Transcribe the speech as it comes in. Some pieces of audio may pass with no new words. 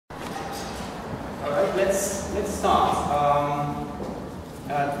Alright, let's start.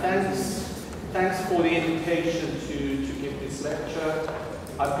 Thanks for the invitation to give this lecture.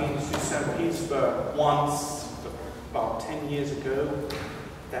 I've been to St. Petersburg once, about 10 years ago.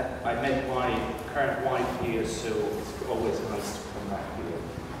 That I met my current wife here, so it's always nice to come back here.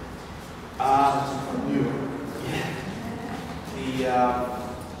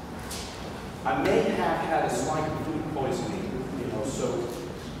 I may have had a slight food poisoning, so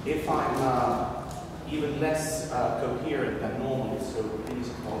if I'm even less coherent than normal, so please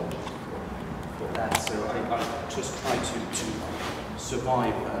apologize for that. So I just try to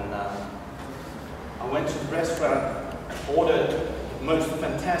survive, and I went to the restaurant, ordered the most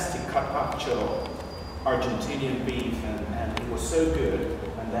fantastic carpaccio, Argentinian beef, and it was so good,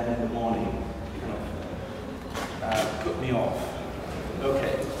 and then in the morning, kind of put me off.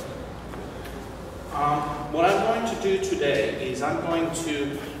 Okay. What I'm going to do today is I'm going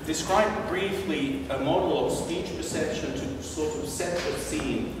to describe briefly a model of speech perception to sort of set the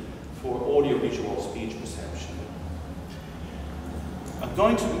scene for audiovisual speech perception. I'm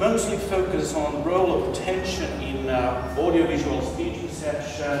going to mostly focus on the role of attention in audiovisual speech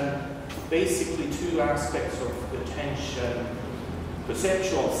perception, basically two aspects of attention.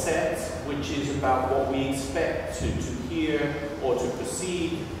 Perceptual set, which is about what we expect to hear or to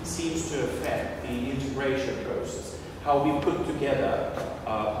perceive, seems to affect the integration process, how we put together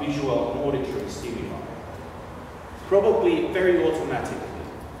visual and auditory stimuli, probably very automatically.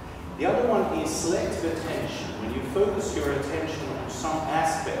 The other one is selective attention, when you focus your attention on some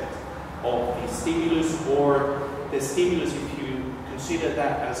aspect of the stimulus, or the stimulus, if you consider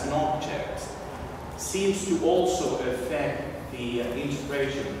that as an object, seems to also affect the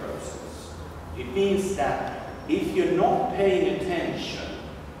integration process. It means that if you're not paying attention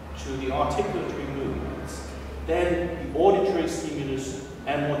to the articulatory movements, then the auditory stimulus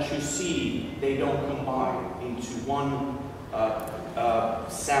and what you see, they don't combine into one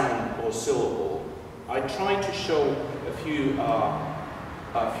sound or syllable. I tried to show a few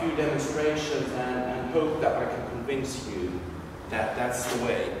demonstrations and hope that I can convince you that that's the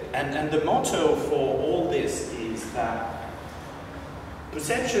way. And the motto for all this is that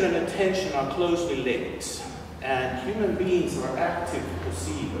perception and attention are closely linked, and human beings are active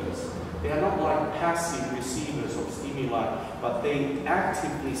perceivers. They are not like passive receivers of stimuli, but they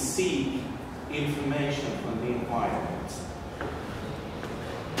actively seek information from the environment.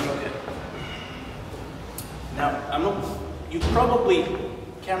 Okay. Now, you probably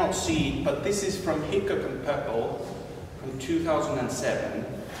cannot see, but this is from Hickok and Pepple from 2007.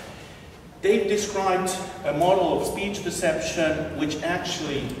 They've described a model of speech perception which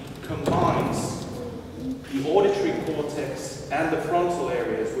actually combines the auditory cortex and the frontal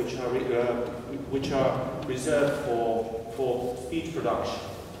areas, which are reserved for speech production.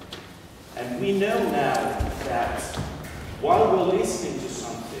 And we know now that while we're listening to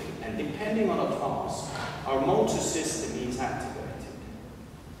something, and depending on a task, our motor system is activated.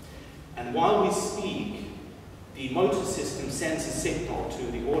 And while we speak, the motor system sends a signal to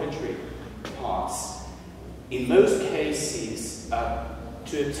the auditory parts, in most cases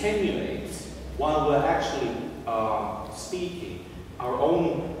to attenuate, while we're actually speaking, our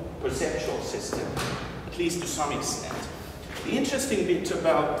own perceptual system, at least to some extent. The interesting bit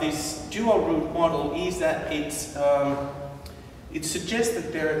about this dual root model is that it suggests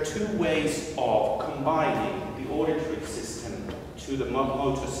that there are two ways of combining the auditory system to the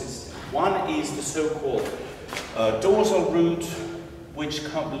motor system. One is the so-called dorsal root, which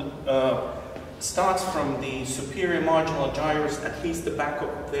starts from the superior marginal gyrus, at least the back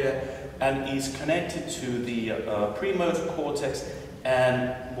up there, and is connected to the premotor cortex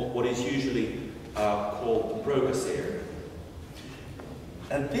and what is usually called the Broca's area.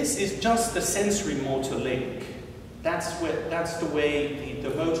 And this is just the sensory motor link. That's the way the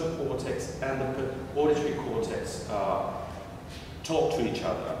motor cortex and the auditory cortex talk to each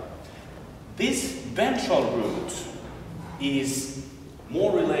other. This ventral root is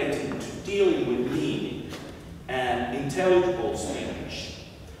more related to dealing with meaning and intelligible speech.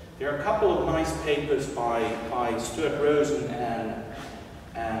 There are a couple of nice papers by Stuart Rosen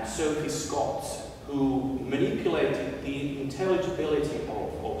and Sophie Scott, who manipulated the intelligibility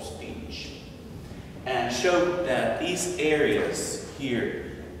of speech and showed that these areas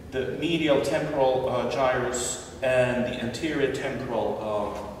here, the medial temporal gyrus and the anterior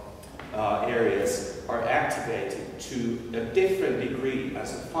temporal areas, are activated to a different degree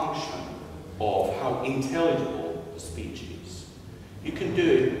as a function of how intelligible the speech is. You can do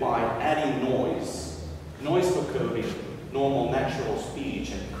it by adding noise vocoding normal natural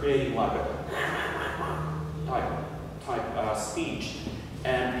speech and creating like a type speech.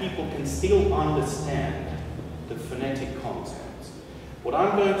 and people can still understand the phonetic content. What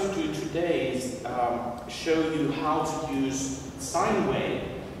I'm going to do today is show you how to use sine wave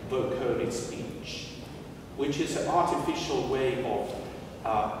vocoded speech, which is an artificial way of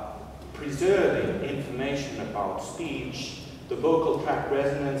preserving information about speech, the vocal tract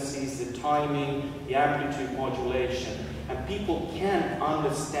resonances, the timing, the amplitude modulation, and people can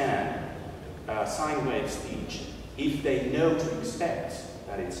understand sine wave speech if they know to expect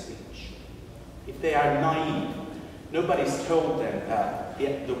that it's speech. If they are naive, nobody's told them that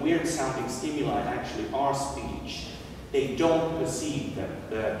the weird sounding stimuli actually are speech. They don't perceive them,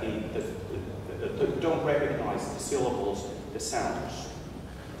 don't recognize the syllables, the sounds.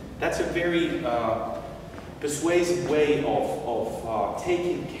 That's a very persuasive way of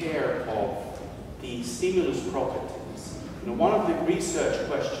taking care of the stimulus properties. You know, one of the research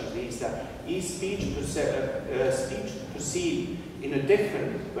questions is that is speech perceived in a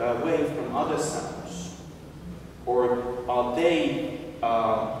different way from other sounds, or are they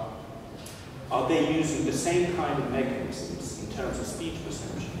using the same kind of mechanisms in terms of speech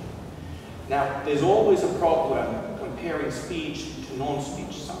perception? Now, there's always a problem comparing speech to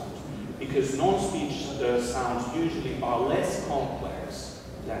non-speech sounds, because non-speech sounds usually are less complex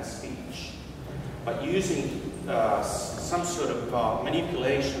than speech. But using some sort of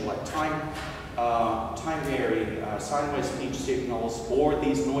manipulation like time-varying sine wave speech signals or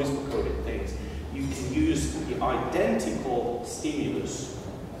these noise-coded things, you can use the identical stimulus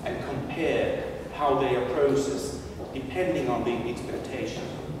and compare how they are processed depending on the expectation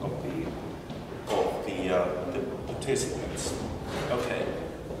of the participants. Okay.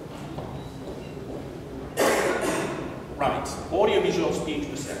 Right, audiovisual speech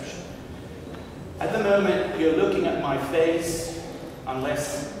perception. At the moment, you're looking at my face,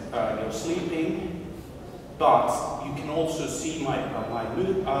 unless you're sleeping, but you can also see my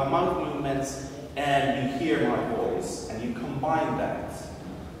mouth movements, and you hear my voice, and you combine that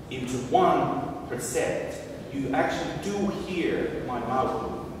into one percept. You actually do hear my mouth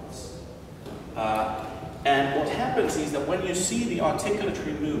movements. And what happens is that when you see the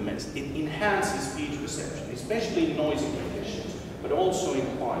articulatory movements, it enhances speech perception, especially in noisy conditions, but also in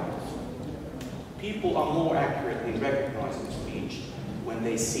quiet. People are more accurate in recognizing speech when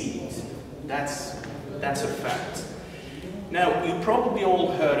they see it. That's a fact. Now, you probably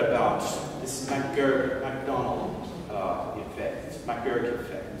all heard about this McGurk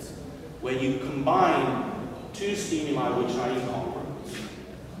effect, where you combine two stimuli which are incongruent.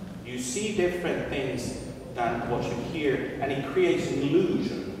 You see different things than what you hear, and it creates an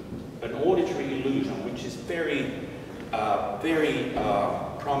illusion, an auditory illusion, which is very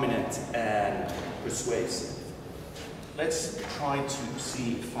prominent and persuasive. Let's try to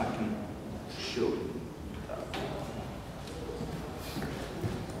see if I can show you that.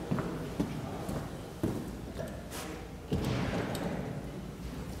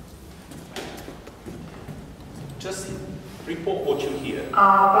 Just report what you hear.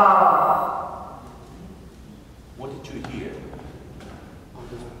 What did you hear?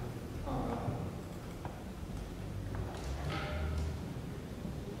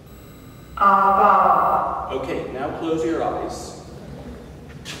 Okay, now close your eyes.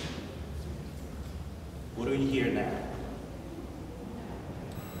 What do you hear now?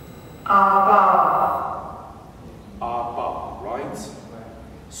 Right?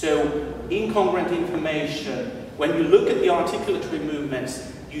 So, incongruent information, when you look at the articulatory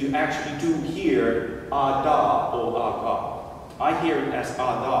movements, you actually do hear da or ga. I hear it as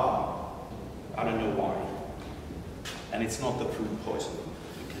da. I don't know why. And it's not the food poisoning,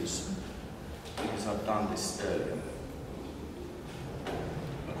 because I've done this earlier.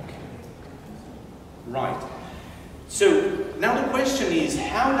 Okay. Right. So now the question is,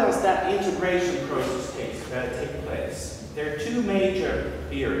 how does that integration process take place? There are two major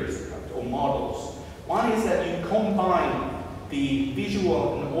theories or models. One is that you combine the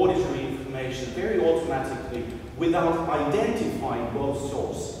visual and auditory information very automatically without identifying both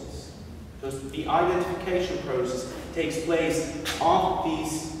sources. Because the identification process takes place after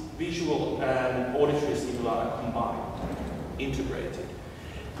these visual and auditory stimuli are combined, integrated.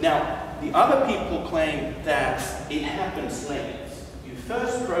 Now, the other people claim that it happens late. You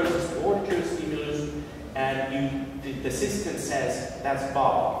first process the auditory stimulus, and the system says that's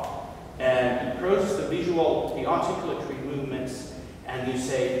bar. And you process the visual, the articulatory movements, and you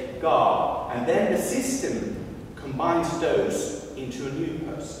say ga. And then the system combines those into a new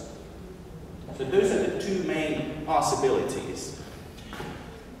person. So those are the two main possibilities.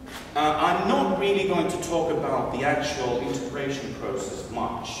 I'm not really going to talk about the actual integration process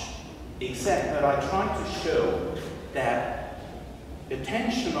much, except that I try to show that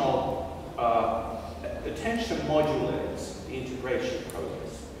attention modulates the integration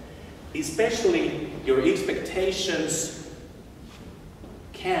process. Especially your expectations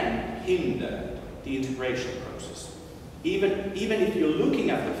can hinder the integration process. Even if you're looking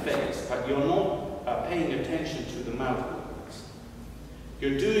at the face, but you're not paying attention to the mouth movements.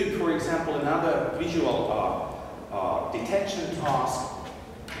 You're doing, for example, another visual detection task.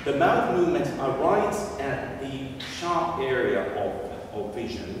 The mouth movements are right at the sharp area of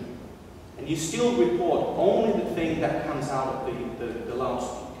vision, and you still report only the thing that comes out of the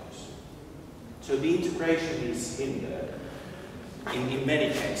loudspeakers. So the integration is hindered in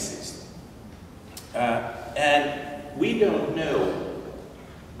many cases. And we don't know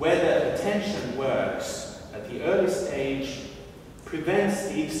whether attention works at the early stage, prevents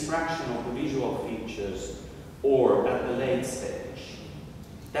the extraction of the visual features, or at the late stage.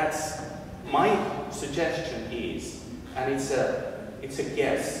 That's my suggestion is, and it's a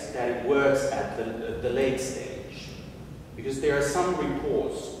guess, that it works at the late stage. Because there are some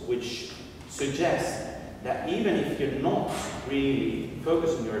reports which suggest that even if you're not really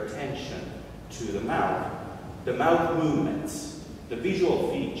focusing your attention to the mouth movements, the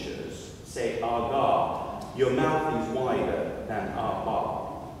visual features say aga, your mouth is wider than aba.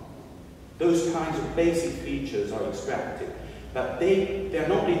 Those kinds of basic features are extracted, but they're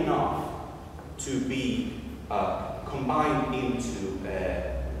not enough to be combined into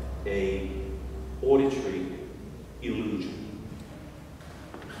a auditory illusion.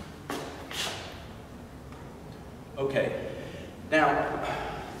 Okay, now I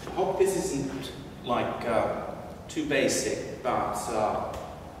hope this isn't like too basic, but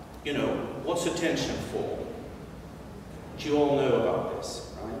you know, what's attention for? Do you all know about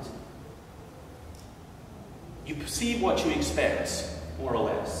this, right? You perceive what you expect, more or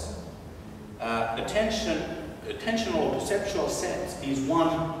less. Attentional perceptual sense is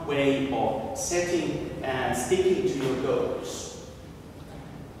one way of setting and sticking to your goals.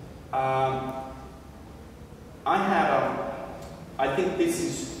 I think this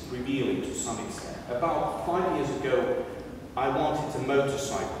is revealing to some extent. About 5 years ago, I wanted a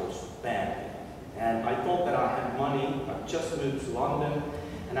motorcycle badly. And I thought that I had money. I just moved to London.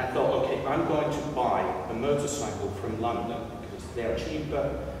 And I thought, okay, I'm going to buy a motorcycle from London because they are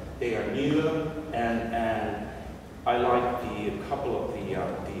cheaper, they are newer, and I like a couple of the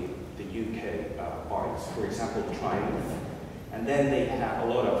UK bikes, for example, Triumph. And then they have a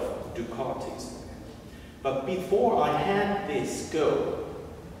lot of Ducatis. But before I had this go,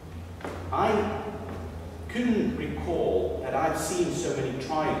 I couldn't recall that I've seen so many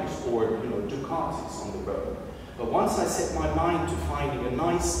Triumphs or Ducatis on the road. But once I set my mind to finding a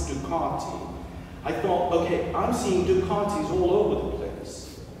nice Ducati, I thought, okay, I'm seeing Ducatis all over the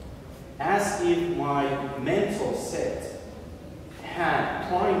place. As if my mental set had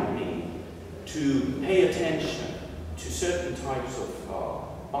primed me to pay attention to certain types of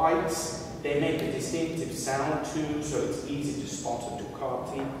bikes. They make a distinctive sound too, so it's easy to spot a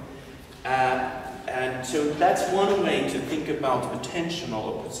Ducati. And so that's one way to think about attentional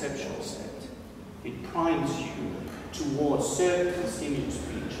or perceptual set. It primes you towards certain stimulus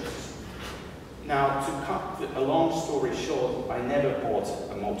features. Now, to cut a long story short, I never bought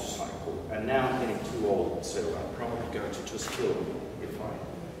a motorcycle, and now I'm getting too old, so I'm probably going to just kill me if I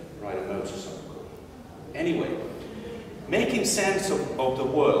ride a motorcycle. Anyway, making sense of the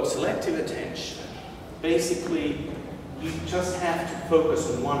world, selective attention. Basically, you just have to focus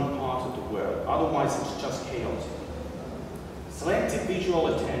on one part of the world, otherwise it's just chaotic. Selective visual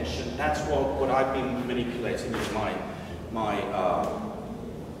attention, that's what I've been manipulating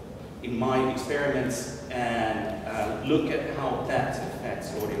in my experiments, and look at how that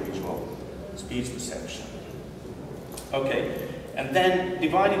affects audiovisual speech perception. Okay, and then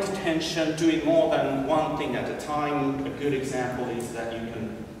divided attention, doing more than one thing at a time. A good example is that you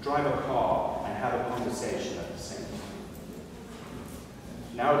can drive a car and have a conversation at the same time.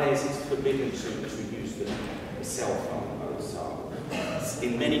 Nowadays it's forbidden to use the cell phone.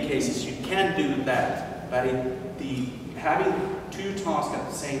 In many cases you can do that, but having two tasks at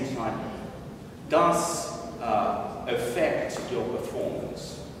the same time does affect your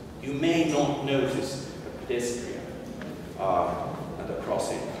performance. You may not notice a pedestrian at the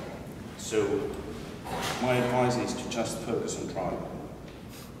crossing. So my advice is to just focus on driving.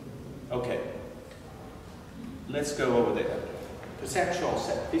 Okay, let's go over there. Perceptual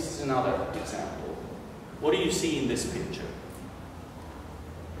set. This is another example. What do you see in this picture?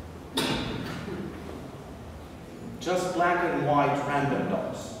 Just black and white random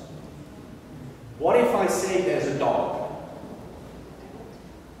dots. What if I say there's a dog?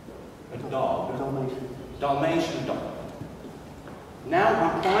 A dog. Dalmatian. Dalmatian dog. Now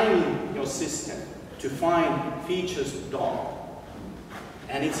I'm priming your system to find features of dog.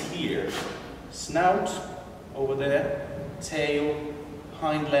 And it's here. Snout over there, tail,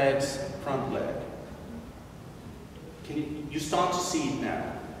 hind legs, front leg. You start to see it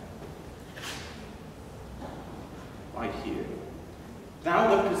now. Right here.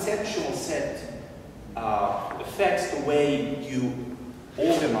 Now the perceptual set affects the way you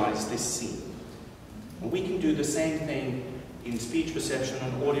organize this scene. And we can do the same thing in speech perception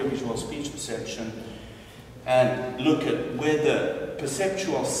and audiovisual speech perception and look at where the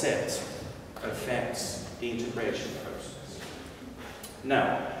perceptual set affects the integration process.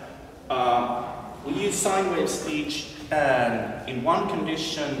 Now, we use sine wave speech, and in one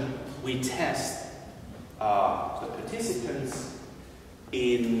condition we test the participants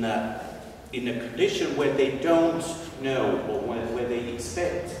in a condition where they don't know or where they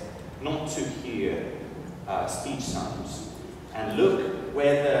expect not to hear speech sounds, and look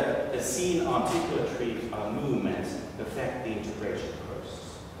whether the scene articulatory movements affect the integration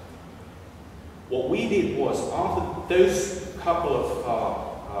process. What we did was, after those couple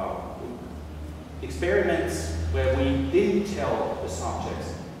of experiments where we didn't tell the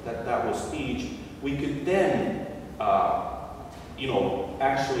subjects that that was speech, we could then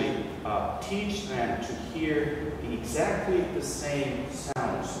actually teach them to hear exactly the same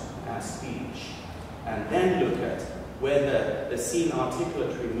sounds as speech, and then look at whether the scene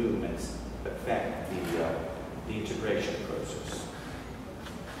articulatory movements affect the integration process.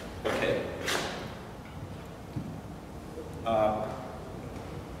 Okay.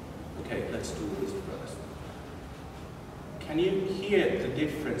 Okay, let's do this first. Can you hear the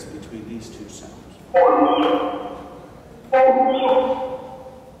difference between these two sounds?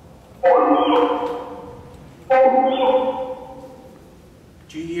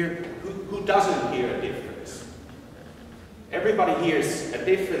 Do you hear? Who doesn't hear a difference? Everybody hears a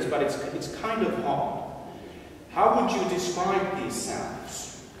difference, but it's kind of hard. How would you describe these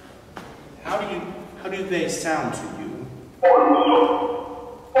sounds? How do they sound to you?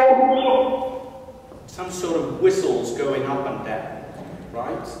 Some sort of whistles going up and down,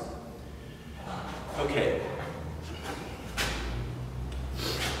 right? Okay.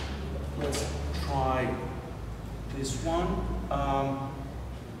 Let's try this one.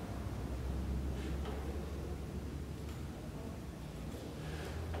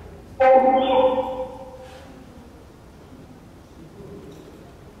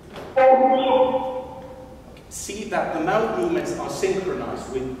 See that the mouth movements are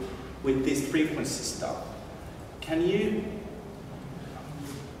synchronized with this frequency stuff. Can you?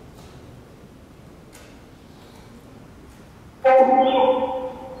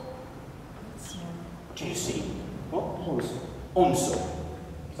 Do you see? What? Onso.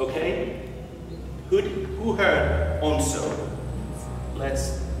 Okay? Who heard onso?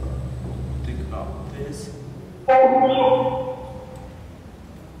 Let's think about this.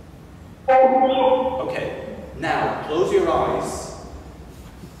 Okay. Now, close your eyes.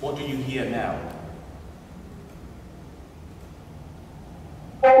 What do you hear now?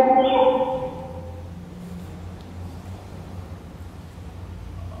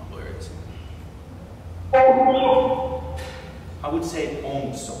 Where is it? I would say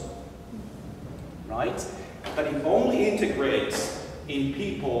onso, right? But it only integrates in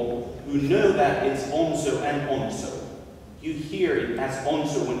people who know that it's onso and onso. You hear it as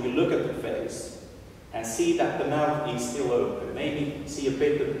onso when you look at the face and see that the mouth is still open. Maybe see a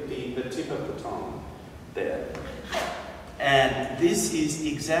bit of the tip of the tongue there. And this is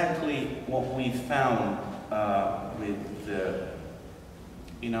exactly what we found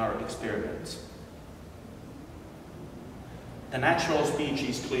in our experiments. The natural speech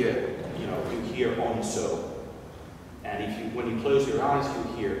is clear. You hear onso, and when you close your eyes,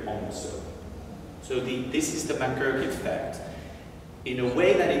 you hear onso. So this is the McGurk effect, in a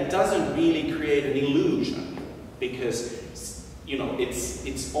way that it doesn't really create an illusion, because it's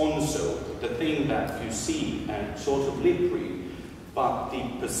onso, the thing that you see and sort of lip read, but the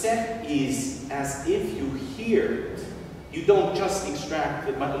percept is as if you hear it. You don't just extract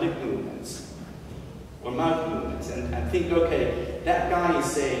the lip movements or mouth movements and think, okay, that guy is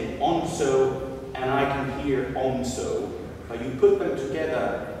saying onso and I can hear onso, but you put them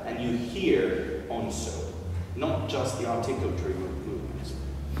together and you hear onso, not just the articulatory movements.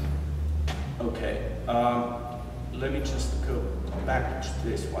 Okay, let me just go back to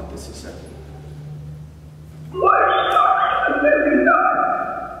this one. This is a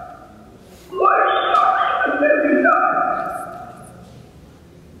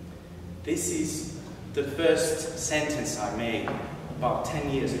This is the first sentence I made about 10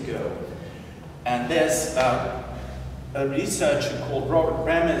 years ago. And there's a researcher called Robert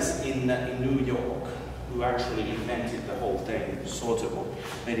Bremers in New York, who actually invented the whole thing, sort of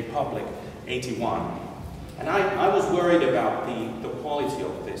made it public, 81. And I was worried about the quality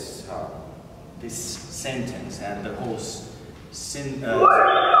of this sentence and the whole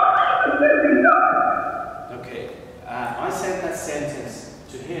okay, I sent that sentence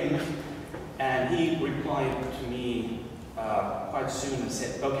to him, and he replied to me quite soon and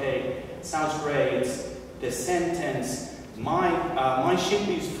said, okay, sounds great. The sentence, my ship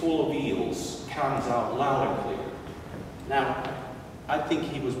is full of eels, comes out loud and clear. Now, I think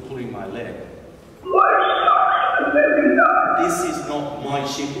he was pulling my leg. This is not my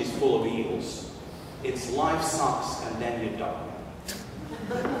ship is full of eels. It's life sucks and then you die.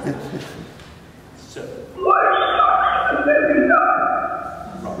 So, right.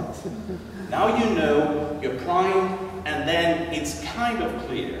 Now you know your prime, and then it's kind of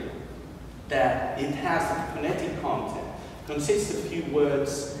clear that it has a phonetic content, consists of a few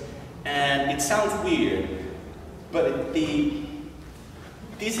words, and it sounds weird, but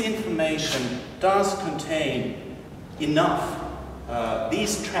this information does contain enough.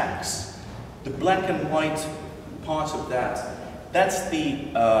 These tracks, the black and white part of that, that's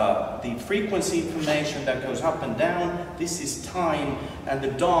the frequency information that goes up and down. This is time, and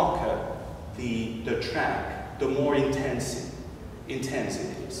the darker the track, the more intense it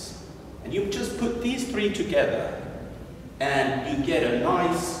is. And you just put these three together, and you get a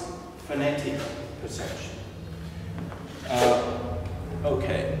nice phonetic perception.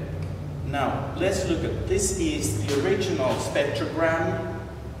 Okay, now let's look at this. Is the original spectrogram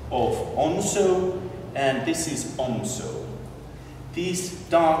of onso, and this is onso. These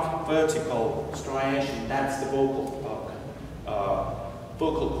dark vertical striation, that's the vocal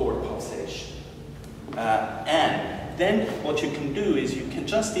cord pulsation. And then what you can do is you can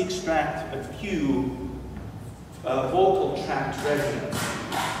just extract a few vocal tract resonances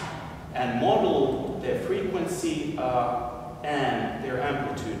and model their frequency and their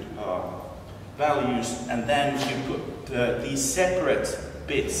amplitude values, and then you put these separate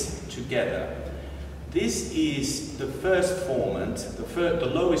bits together. This is the first formant, the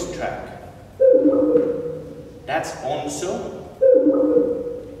lowest track. That's onso.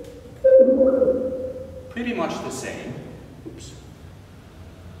 Pretty much the same. Oops.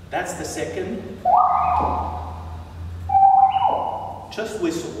 That's the second. Just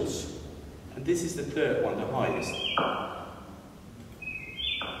whistles. And this is the third one, the highest.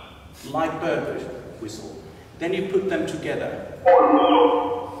 Like bird whistle. Then you put them together.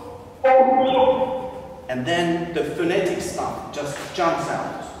 And then the phonetic stuff just jumps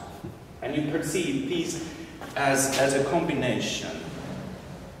out. And you perceive these as a combination.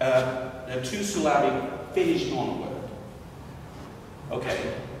 A two-syllabic Finnish non-word.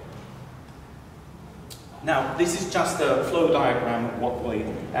 Okay. Now, this is just a flow diagram of what we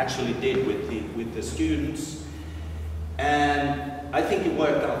actually did with the students. And I think it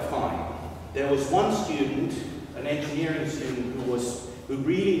worked out fine. There was one student, an engineering student, who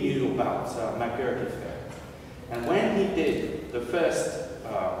really knew about McGurk effect. And when he did the first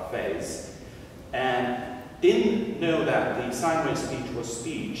phase and didn't know that the sine wave speech was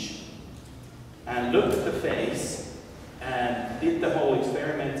speech, and looked at the face and did the whole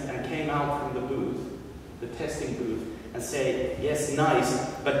experiment and came out from the booth, the testing booth, and said, yes, nice,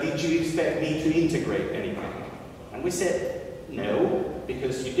 but did you expect me to integrate anything? And we said, no,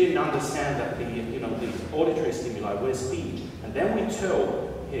 because you didn't understand that the auditory stimuli were speech. And then we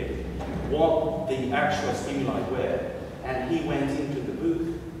told him what the actual stimuli were, and he went into the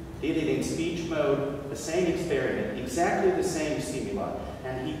booth, did it in speech mode, the same experiment, exactly the same stimuli,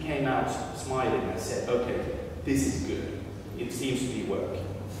 and he came out smiling and said, okay, this is good. It seems to be working.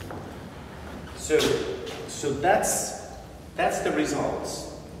 So that's the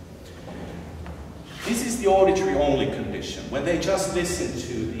results. This is the auditory only condition, when they just listen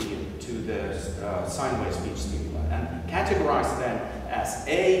to the sine wave speech stimuli and categorize them as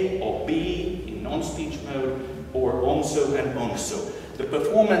A or B in non-speech mode, or onso and onso. The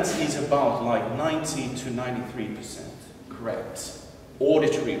performance is about like 90 to 93% correct.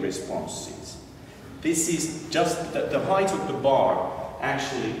 Auditory responses. This is just the height of the bar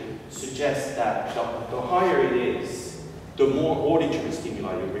actually suggests that the higher it is, the more auditory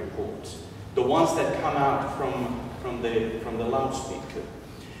stimuli you report. The ones that come out from the loudspeaker.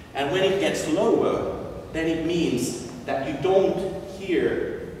 And when it gets lower, then it means that you don't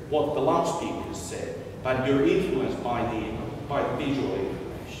hear what the loudspeakers say, but you're influenced by the visual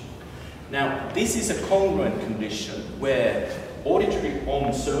information. Now, this is a congruent condition where auditory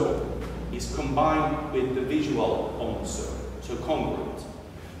onso is combined with the visual onso, so congruent.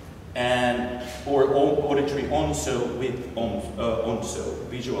 or auditory onso with onso,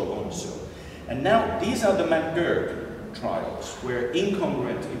 visual onso. And now these are the McGurk trials where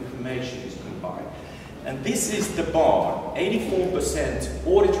incongruent information is combined. And this is the bar, 84%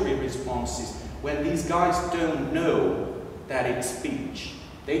 auditory responses when these guys don't know that it's speech.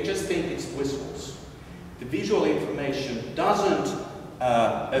 They just think it's whistles. The visual information doesn't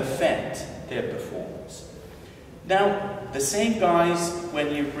affect their performance. Now, the same guys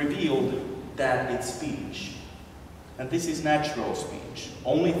when you revealed that it's speech, and this is natural speech,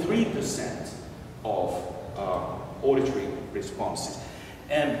 only 3% of auditory responses.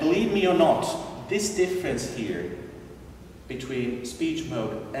 And believe me or not, this difference here between speech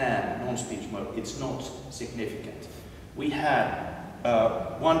mode and non-speech mode, it's not significant. We had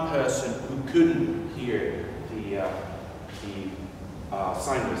one person who couldn't hear the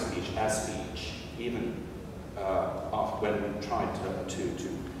sign language speech as speech, even when we tried to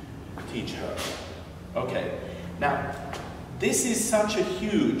teach her. Okay, now this is such a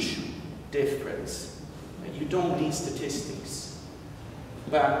huge difference that you don't need statistics.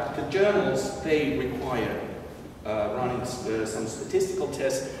 But the journals, they require running some statistical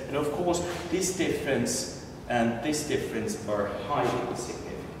tests, and of course this difference and this difference are highly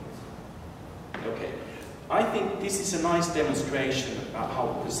significant. Okay, I think this is a nice demonstration about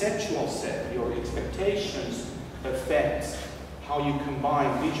how perceptual set, your expectations, affect how you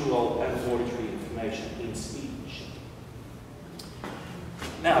combine visual and auditory information in speech.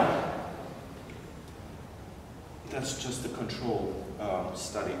 Now, that's just a control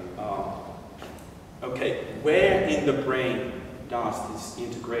study. Okay, where in the brain does this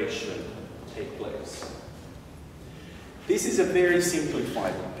integration take place? This is a very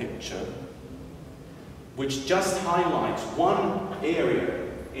simplified picture which just highlights one area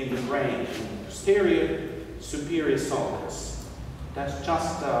in the brain, posterior superior sulcus. That's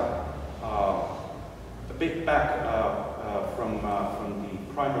just a bit back from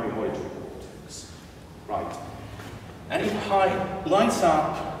the primary auditory cortex, right? And it lights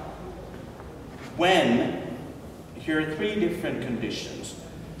up when, here are three different conditions.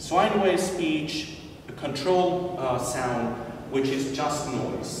 Swine wave speech, a control sound, which is just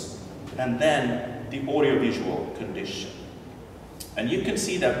noise, and then the audiovisual condition. And you can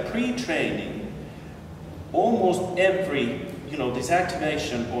see that pre-training, almost every, this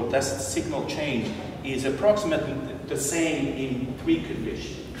activation or this signal change is approximately the same in three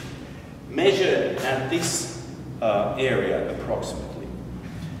conditions, measured at this area approximately.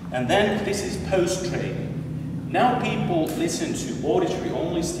 And then this is post-training. Now people listen to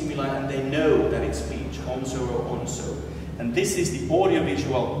auditory-only stimuli and they know that it's speech, onso or onso. And this is the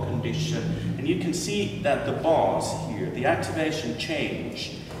audiovisual condition. And you can see that the bars here, the activation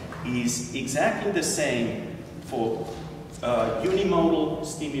change, is exactly the same for unimodal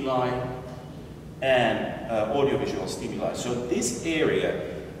stimuli and audiovisual stimuli. So this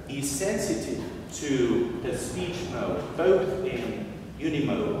area is sensitive to the speech mode, both in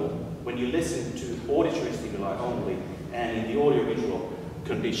unimodal, when you listen to auditory stimuli only, and in the audiovisual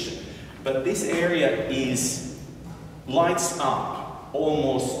condition. But this area lights up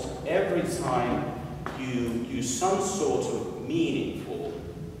almost every time you use some sort of meaningful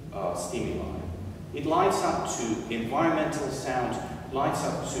stimuli. It lights up to environmental sound, lights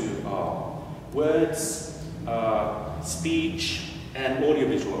up to words, speech, and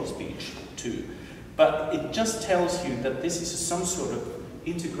audiovisual speech too. But it just tells you that this is some sort of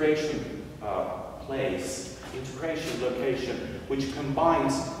integration place, integration location, which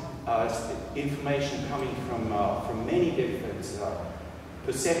combines information coming from many different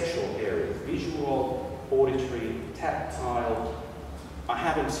perceptual areas, visual, auditory, tactile. I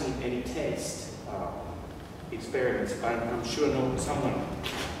haven't seen any taste experiments, but I'm sure someone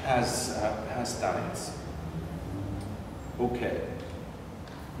has done it. Okay.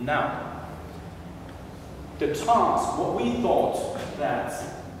 Now, the task, what we thought that,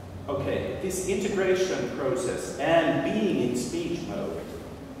 okay, this integration process and being in speech mode,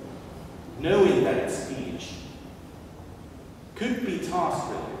 knowing that it's speech, could be task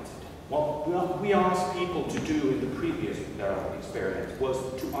related. What we asked people to do in the previous experiment was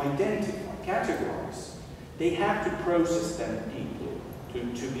to identify, categorize. They have to process them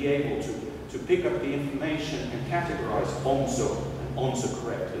deeply to be able to pick up the information and categorize onso and onso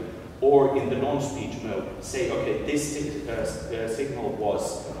correctly. Or in the non-speech mode, say, okay, this signal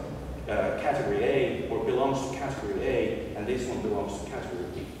was category A, or belongs to category A, and this one belongs to category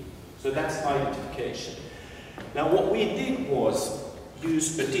B. So that's identification. Now what we did was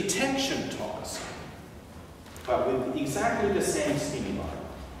use a detection task with exactly the same stimuli.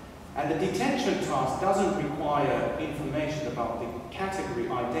 And the detection task doesn't require information about the category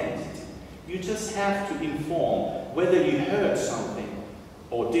identity. You just have to inform whether you heard something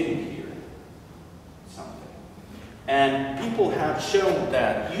or didn't hear something. And people have shown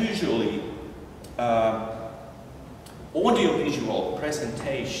that usually audiovisual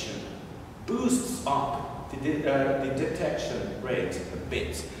presentation boosts up the detection rate a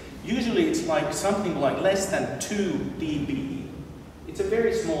bit. Usually it's like something like less than 2 dB. It's a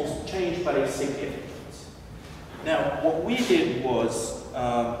very small change, but it's significant. Now, what we did was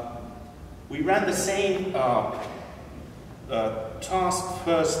we ran the same task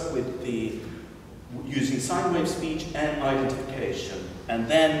first with using sine wave speech and identification, and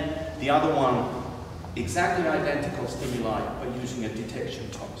then the other one, exactly identical stimuli, by using a detection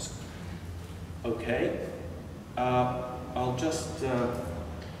task. Okay, I'll just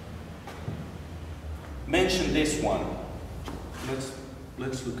mention this one.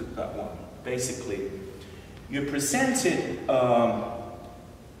 Let's look at that one. Basically, you're presented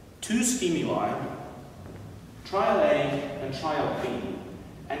 2 stimuli, trial A and trial B,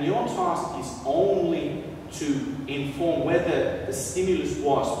 and your task is only to inform whether the stimulus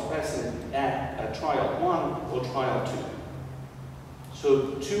was present at trial 1 or trial 2.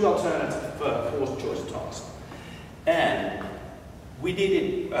 So 2 alternative fourth choice tasks. And we did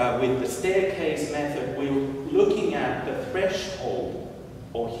it with the staircase method. We were looking at the threshold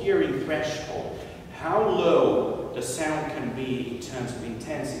or hearing threshold, how low the sound can be in terms of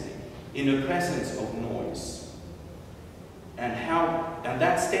intensity in the presence of noise. And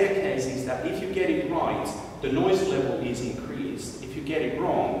that staircase is that if you get it right, the noise level is increased. If you get it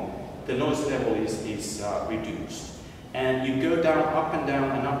wrong, the noise level is reduced. And you go down, up and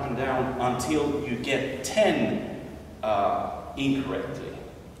down, and up and down until you get 10 incorrectly.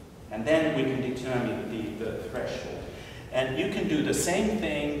 And then we can determine the threshold. And you can do the same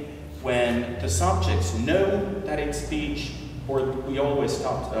thing when the subjects know that it's speech, or we always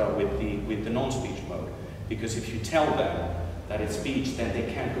start with the non-speech mode. Because if you tell them that it's speech, then they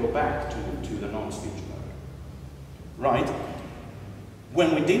can't go back to the non-speech mode. Right?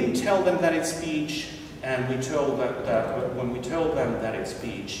 When we didn't tell them that it's speech, and we told when we told them that it's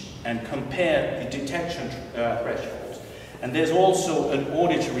speech, and compare the detection thresholds, and there's also an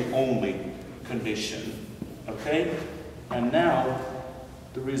auditory only condition, okay? And now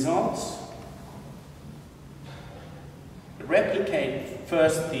the results replicate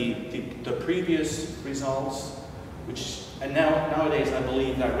first the previous results, and nowadays I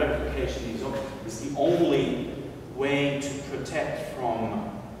believe that replication is the only way to protect from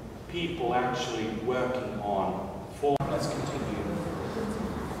people actually working on form. Let's continue.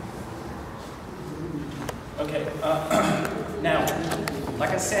 Okay, now, like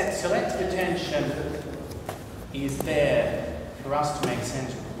I said, selective attention is there for us to make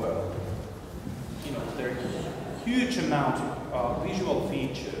sense of the world. You know, there are a huge amount of visual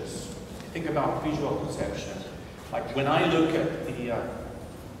features. Think about visual perception. Like when I look at the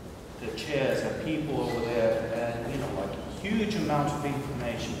chairs and people over there, and you know, like a huge amount of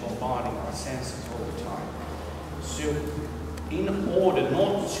information bombarding our senses all the time. So, in order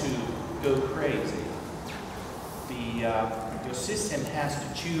not to go crazy, your system has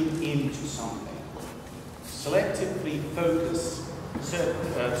to tune into something. Selectively focus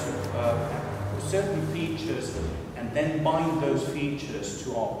certain features and then bind those features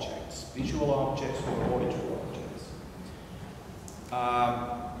to objects, visual objects or auditory objects.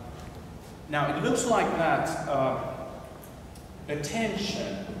 Now it looks like that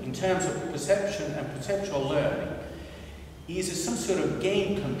attention, in terms of perception and perceptual learning, is some sort of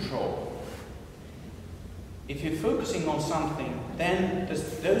gain control. If you're focusing on something, then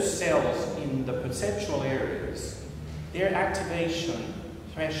those cells in the perceptual areas, their activation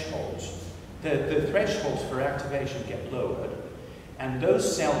thresholds, the thresholds for activation get lowered, and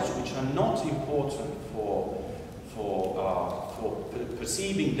those cells which are not important for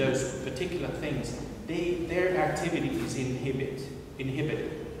perceiving those particular things, their activity is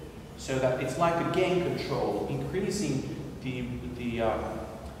inhibited. So that it's like a gain control, increasing the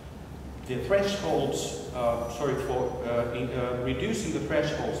thresholds, reducing the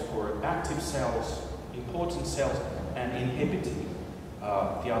thresholds for active cells, important cells, and inhibiting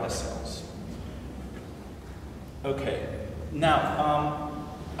the other cells. Okay, now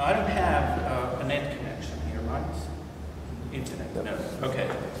I don't have a net connection here, right? Internet, no, okay.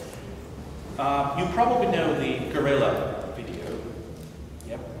 You probably know the gorilla video.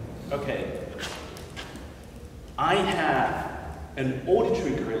 Yep, okay. I have an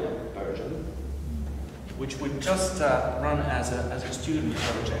auditory gorilla version, which would just run as a student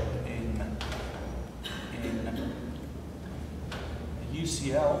project in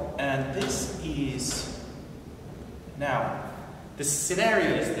UCL, and this is, now, the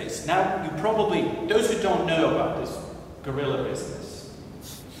scenario is this. Now, you probably, those who don't know about this guerrilla business,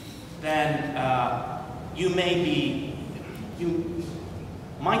 then you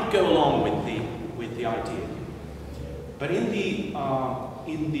might go along with the idea. But in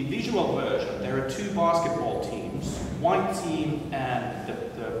the visual version, there are two basketball teams, white team and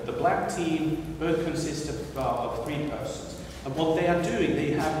the black team, both consist of 3 persons. And what they are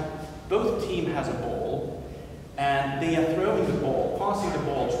doing, both team has a ball, and they are throwing the ball, passing the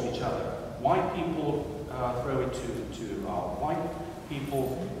ball to each other. White people throw it to white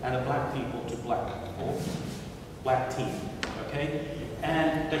people, and the black people to black people, black team. Okay,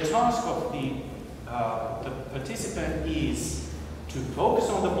 and the task of the participant is to focus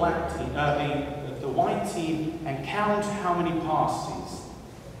on the black team, the white team, and count how many passes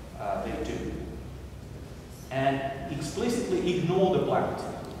they do, and explicitly ignore the black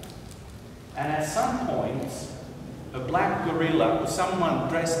team. And at some point, a black gorilla, or someone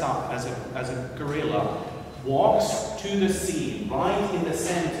dressed up as a gorilla, walks to the scene right in the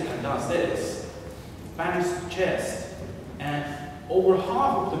center and does this, bangs the chest, and over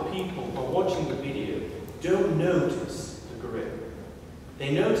half of the people who are watching the video don't notice the gorilla.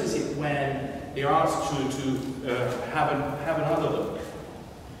 They notice it when they're asked to have another look.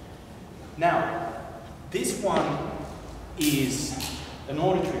 Now, this one is an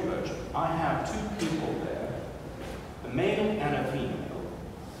auditory version. I have 2 people there, a male and a female.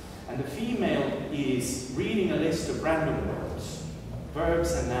 And the female is reading a list of random words,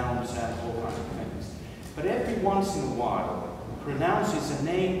 verbs and nouns and all kinds of things. But every once in a while, pronounces the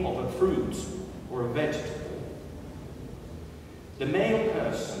name of a fruit or a vegetable. The male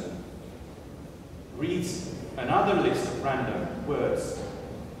person reads another list of random words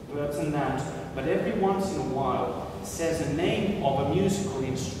and nouns, but every once in a while says a name of a musical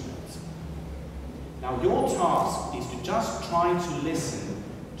instrument. Now your task is to just try to listen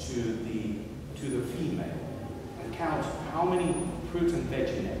to the female and count how many fruit and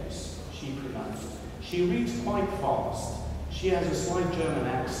veggie names she pronounces. She reads quite fast. She has a slight German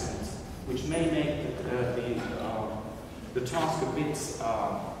accent, which may make the task a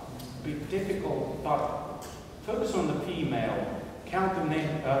bit difficult, but focus on the female, count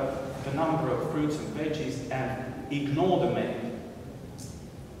the number of fruits and veggies, and ignore the male.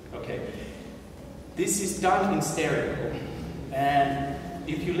 Okay. This is done in stereo, and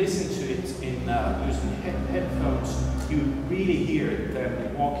if you listen to it in using headphones, you really hear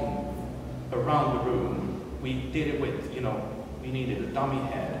them walking around the room. We did it with, we needed a dummy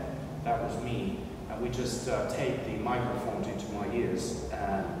head, that was me, and we just taped the microphone into my ears,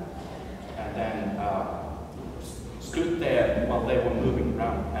 and then stood there while they were moving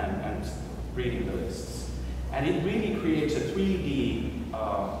around and reading the lists. And it really creates a 3D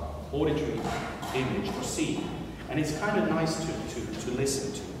auditory image or scene, and it's kind of nice to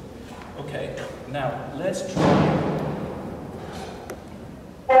listen to. Okay, now let's try.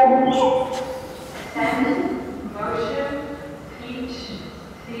 Send, motion, peach,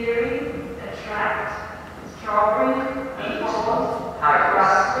 theory, attract, strawberry, apples,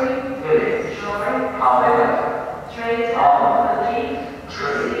 raspberry, joy, hope, trade, belief,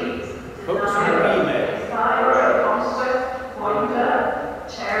 receipt, side, concert, wonder,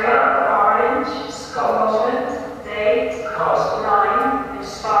 cherry, orange, sculpture, date, line,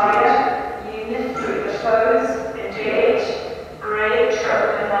 inspire, unit, oppose, engage, great,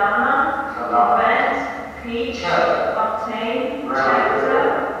 banana, lament, peach, obtain, chapter,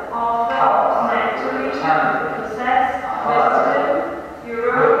 offer, mentally, possess, wisdom,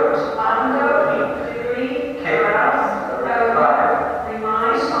 hero, mango, degree, carouse, over,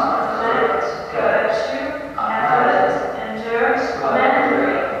 remind, let, virtue, effort, endure,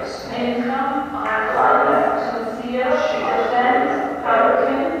 memory, income, access, sincere, defend,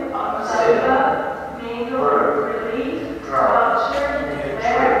 broken, over, mingle, relief, culture,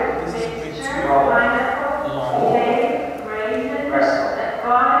 declare, mixture, pineapple, cake, raisin,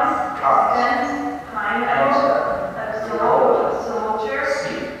 advice, extend, pineapple, absorb, soldier.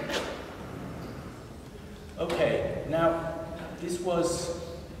 Okay, now this was,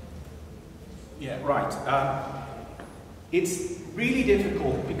 it's really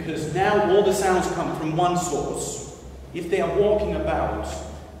difficult because now all the sounds come from one source. If they are walking about,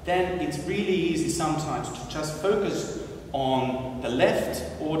 then it's really easy sometimes to just focus on the left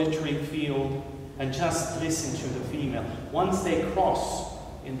auditory field and just listen to the female. Once they cross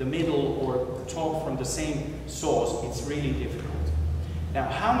in the middle or talk from the same source, it's really difficult. Now,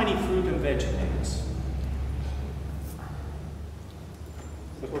 how many fruit and veg names?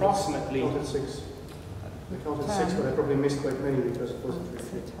 Approximately 46. I counted 6, but I probably missed quite many because it wasn't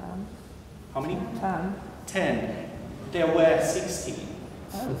really. How many? 10. 10. There were 16.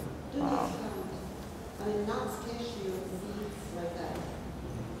 Oh. Wow. I mean, not cashew seeds like that.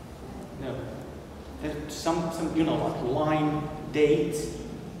 No. There's some you know, like lime, date,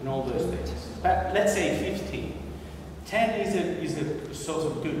 and all those things. But let's say 15. 10 is a sort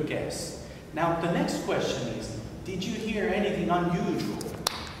of good guess. Now the next question is, did you hear anything unusual?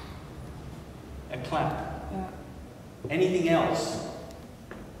 A clap. Yeah. Anything else?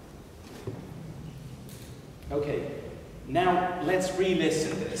 Okay. Now let's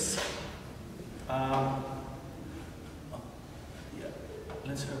re-listen this. Yeah.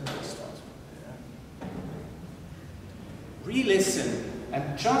 Let's hope it starts from there. Re-listen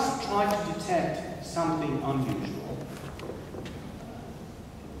and just try to detect something unusual.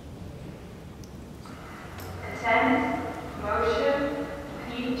 Attend, motion,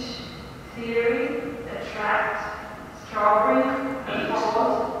 peach, theory, attract, strawberry,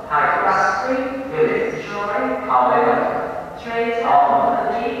 hold, raspberry, joy, trade,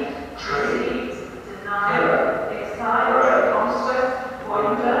 believe, receive, deny, excite, concert,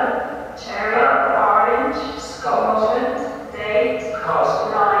 wonder, cherry, orange, sculpture, date,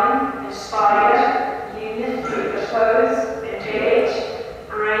 line, inspire, unit, oppose, engage,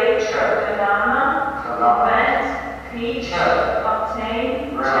 great, banana, event, peach, obtain,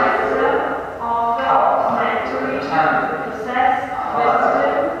 chapter, offer, mentally, possess,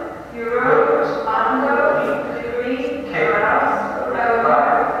 wisdom, hero, mango, degree, carouse, over,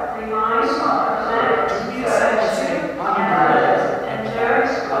 remind, present, virtue, endure,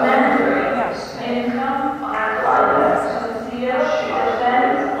 memory, income, sincere,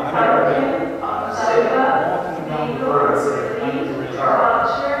 defend, broken, sober, legal, relief,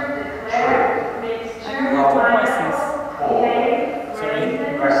 culture, declare, mixture, mindful, behave, reason,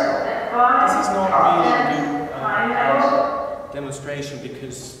 advice, This is not really a good demonstration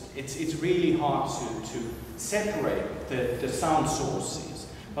because it's really hard to separate the sound sources.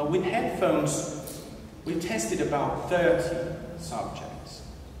 But with headphones, we tested about 30 subjects,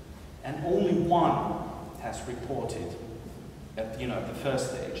 and only one has reported at the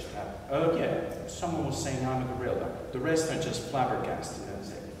first stage that, oh yeah, someone was saying I'm a gorilla. The rest are just flabbergasted and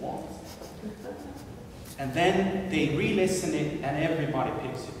say, what? And then they re-listen it and everybody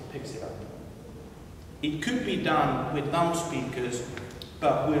picks it up. It could be done with loudspeakers,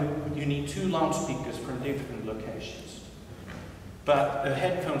 but you need 2 loudspeakers from different locations. But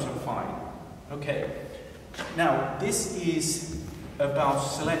headphones are fine. Okay. Now, this is about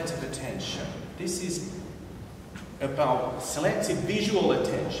selective attention. This is about selective visual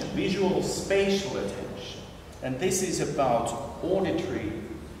attention, visual spatial attention. And this is about auditory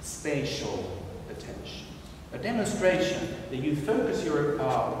spatial attention. A demonstration that you focus your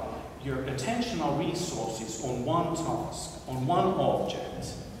attentional resources on one task, on one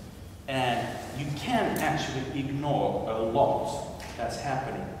object, and you can actually ignore a lot that's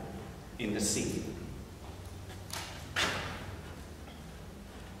happening in the scene.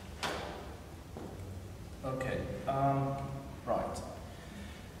 Okay, right.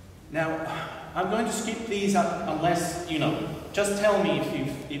 Now, I'm going to skip these unless, just tell me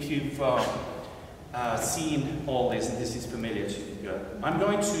if you've seen all this and this is familiar to you. I'm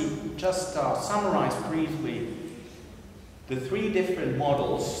going to just summarize briefly the 3 different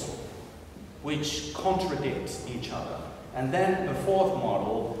models which contradict each other. And then a 4th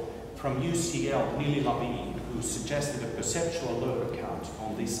model from UCL, Nili Lavi, who suggested a perceptual load account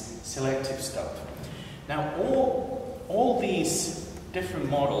on this selective stuff. Now, all these different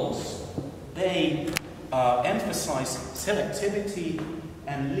models, they emphasize selectivity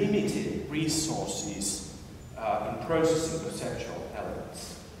and limited resources in processing perceptual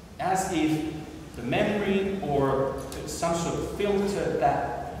elements, as if the memory or some sort of filter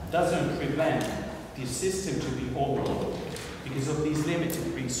that doesn't prevent the system to be overloaded because of these limited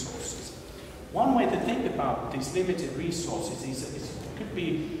resources. One way to think about these limited resources is could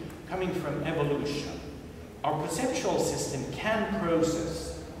be coming from evolution. Our perceptual system can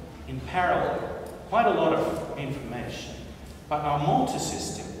process in parallel quite a lot of information, but our motor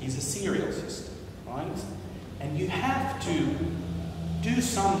system is a serial system, right? And you have to do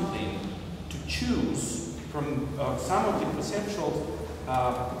something to choose from some of the perceptual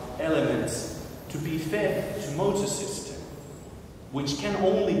elements to be fed to motor system, which can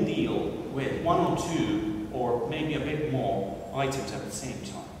only deal with 1 or 2 or maybe a bit more items at the same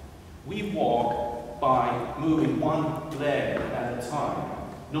time. We walk by moving 1 leg at a time,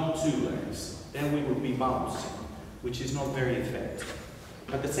 not 2 legs. Then we would be bouncing, which is not very effective.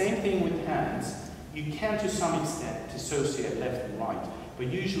 But the same thing with hands. You can, to some extent, dissociate left and right, but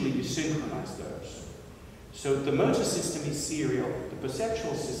usually you synchronize those. So the motor system is serial, the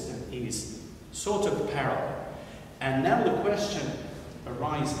perceptual system is sort of parallel. And now the question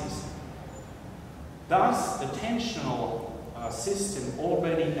arises, does the tensional system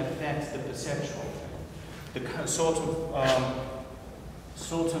already affect the perceptual? The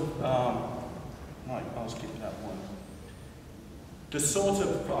right, I'll skip that one. The sort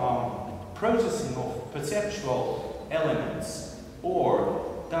of processing of perceptual elements,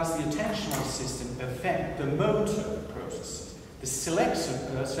 or does the attentional system affect the motor processes, the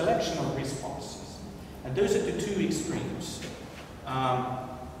selection of responses? And those are the two extremes.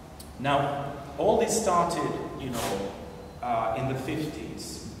 Now, all this started, you know, in the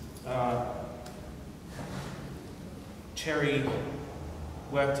 50s. Cherry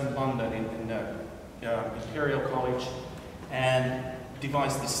worked in London in the Imperial College and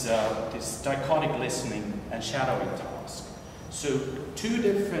devised this dichotic listening and shadowing task. So two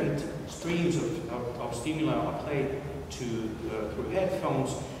different streams of stimuli are played through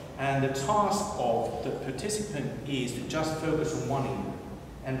headphones, and the task of the participant is to just focus on one ear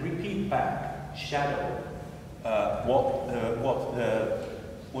and repeat back, shadow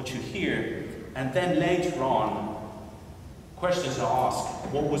what you hear, and then later on questions are asked,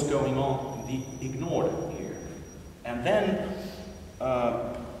 what was going on in the ignored ear? And then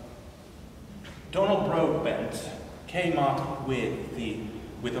Donald Broadbent came up with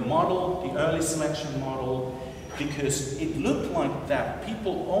a model, the early selection model, because it looked like that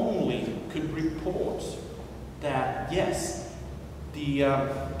people only could report that, yes,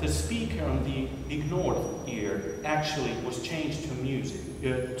 the speaker on the ignored ear actually was changed to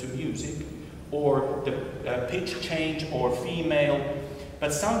music, or the pitch change, or female,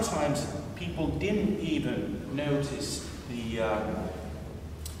 but sometimes people didn't even notice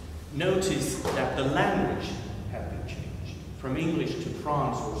that the language had been changed from English to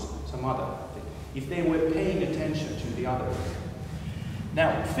France or some other thing, if they were paying attention to the other thing.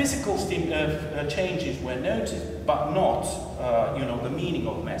 Now, physical changes were noticed, but not, you know, the meaning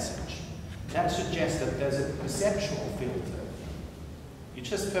of message. That suggests that there's a perceptual filter. You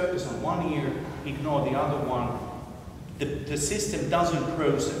just focus on one ear, ignore the other one. The system doesn't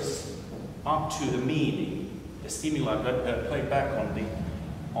process up to the meaning, the stimuli that play back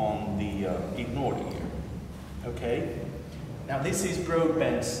on the ignored ear. Okay? Now this is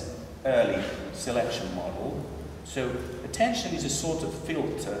Broadbent's early selection model. So attention is a sort of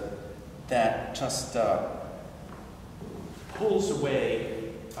filter that just pulls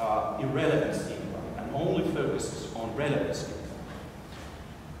away irrelevant stimuli and only focuses on relevant stimuli.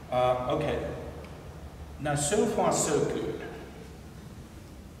 Okay. Now so far so good.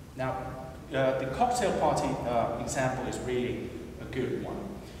 Now the cocktail party example is really a good one.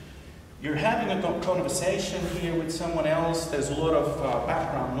 You're having a conversation here with someone else, there's a lot of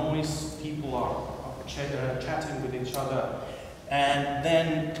background noise, people are chatting with each other, and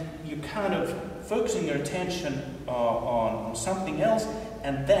then you're kind of focusing your attention on something else,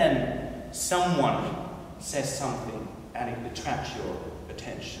 and then someone says something and it attracts your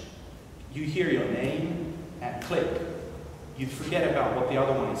attention. You hear your name and click. You forget about what the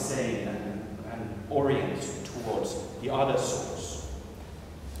other one is saying and orient towards the other source,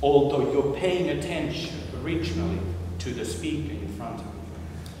 although you're paying attention originally to the speaker in front of you.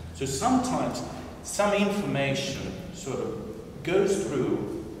 So sometimes some information sort of goes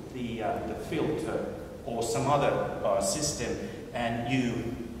through the filter or some other system, and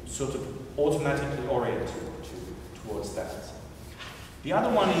you sort of automatically orient towards that. The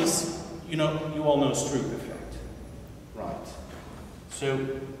other one is, you know, you all know Stroop effect, right?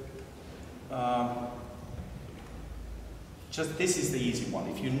 So just this is the easy one.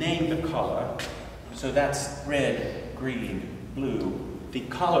 If you name the color, so that's red, green, blue, the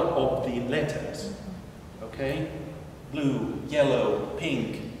color of the letters, okay? Blue, yellow,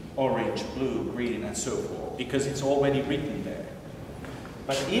 pink, orange, blue, green, and so forth, because it's already written there.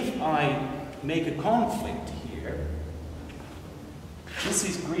 But if I make a conflict here, this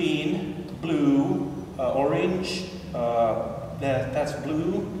is green, blue, orange, that's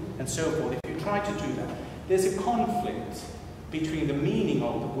blue, and so forth. If you try to do that, there's a conflict between the meaning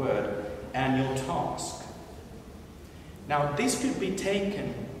of the word and your task. Now, this could be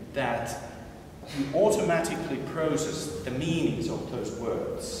taken that you automatically process the meanings of those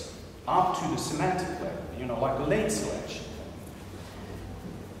words up to the semantic level, you know, like a late selection.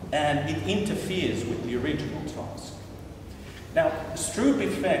 And it interferes with the original task. Now, the Stroop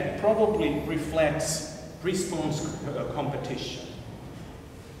effect probably reflects response competition.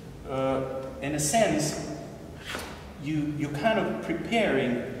 In a sense, you're kind of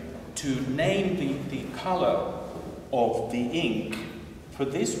preparing to name the color of the ink for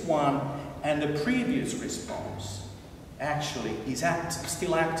this one, and the previous response actually is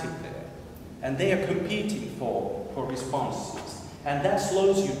still active there. And they are competing for responses. And that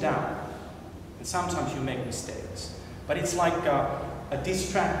slows you down. And sometimes you make mistakes. But it's like a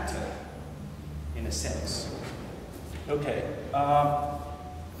distractor, in a sense. Okay. Now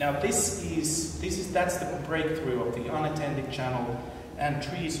that's the breakthrough of the unattended channel and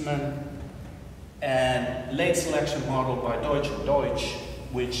Treisman and late selection model by Deutsch and Deutsch,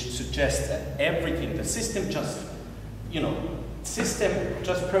 which suggests that everything, the system just,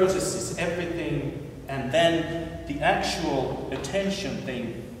 processes everything, and then the actual attention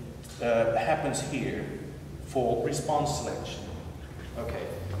thing happens here for response selection. Okay.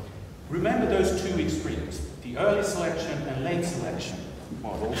 Remember those two extremes, the early selection and late selection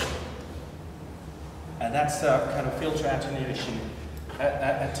model, and that's a kind of filter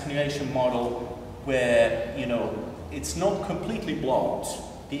attenuation model where, it's not completely blocked,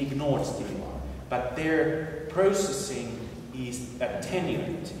 the ignored stimuli, but their processing is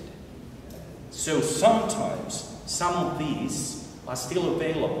attenuated. So sometimes some of these are still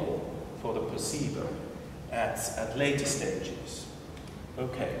available for the placebo at later stages.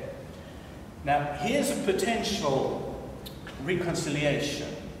 Okay. Now here's a potential reconciliation.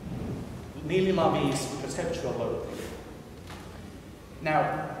 Neely-Lavi's perceptual load theory.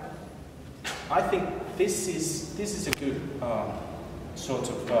 Now, I think this is a good sort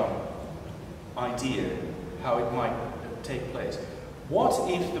of idea how it might take place. What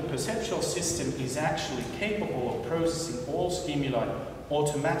if the perceptual system is actually capable of processing all stimuli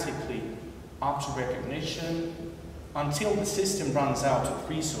automatically up to recognition until the system runs out of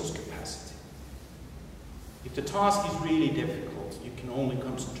resource capacity? If the task is really difficult, you can only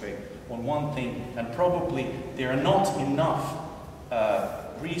concentrate on one thing, and probably there are not enough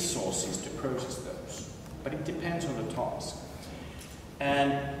resources to process those. But it depends on the task.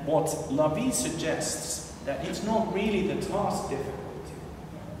 And what Lavie suggests, that it's not really the task difficulty,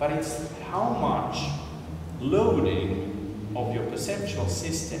 but it's how much loading of your perceptual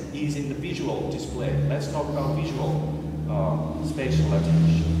system is in the visual display. Let's talk about visual spatial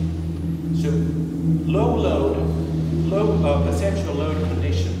attention. So low perceptual load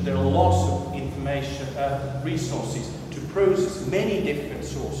condition, there are lots of information, resources to process many different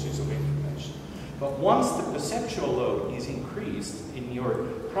sources of information. But once the perceptual load is increased in your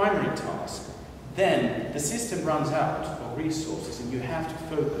primary task, then the system runs out of resources and you have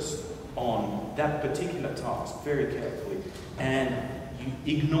to focus on that particular task very carefully and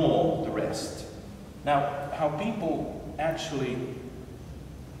you ignore the rest. Now, how people actually,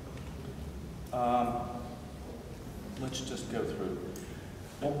 let's just go through.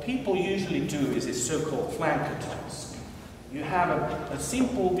 What people usually do is a so-called flanker task. You have a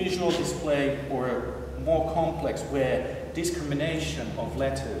simple visual display or a more complex where discrimination of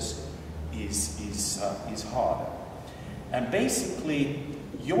letters is harder. And basically,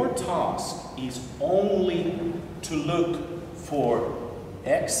 your task is only to look for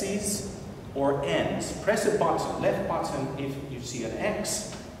X's or N's. Press a button, left button if you see an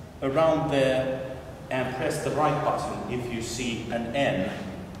X around there, and press the right button if you see an N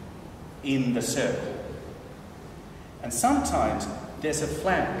in the circle. And sometimes there's a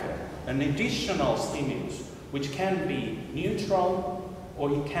flanker, an additional stimulus, which can be neutral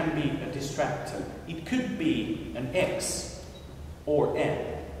or it can be a distractor. It could be an X or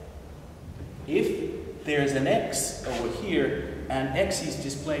N. If there's an X over here and X is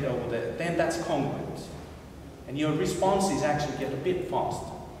displayed over there, then that's congruent. And your responses actually get a bit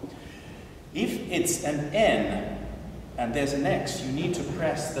faster. If it's an N and there's an X, you need to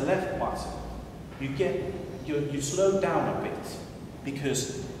press the left button. You slow down a bit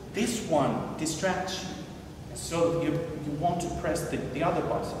because this one distracts you. So you want to press the other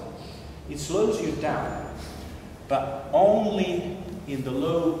button. It slows you down, but only in the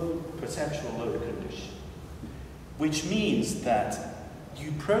low perceptual load condition, which means that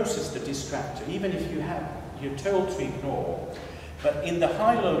you process the distractor, even if you're told to ignore. But in the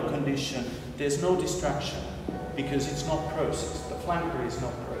high load condition, there's no distraction because it's not processed. The flanker is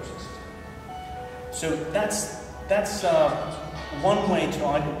not processed. So that's one way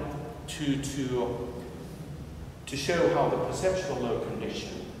to show how the perceptual load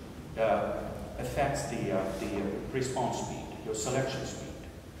condition affects the response speed, your selection speed.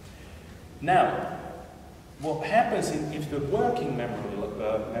 Now, what happens if the working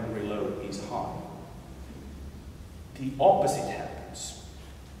memory load is high? The opposite happens.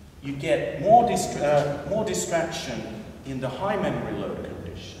 You get more distraction in the high memory load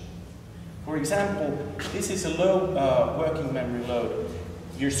condition. For example, this is a low working memory load.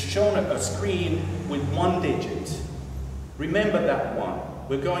 You're shown a screen with one digit. Remember that one.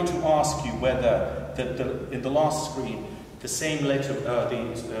 we're going to ask you whether in the last screen the same letter,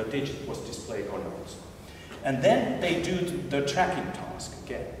 the digit was displayed or not. And then they do the tracking task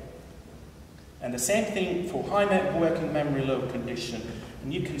again. And the same thing for high working memory load condition.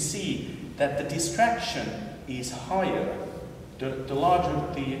 And you can see that the distraction is higher. The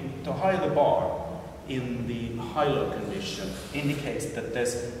higher the bar in the high load condition indicates that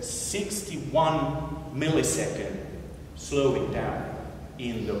there's 61 millisecond slowing down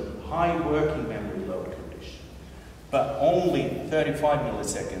in the high working memory load condition, but only 35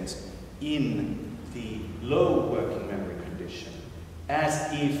 milliseconds in the low working memory condition,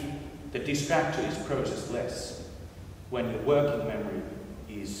 as if the distractor is processed less when your working memory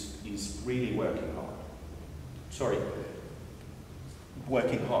is really working hard. Sorry,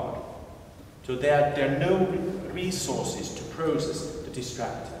 working hard. So there are no resources to process the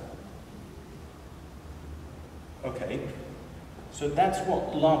distractor. Okay, so that's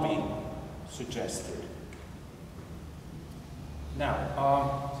what Lavi suggested.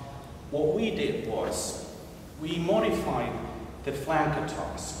 Now, what we did was we modified the flanker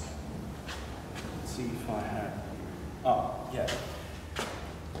task. Let's see if I have. Yeah.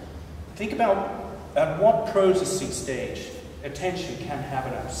 Think about at what processing stage attention can have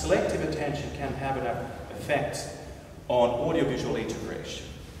an selective attention can have an effect on audiovisual integration.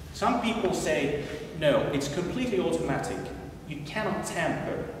 Some people say, no, it's completely automatic. You cannot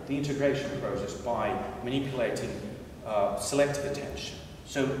tamper the integration process by manipulating selective attention.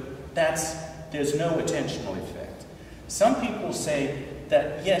 So there's no attentional effect. Some people say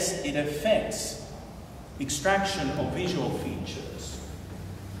that yes, it affects extraction of visual features,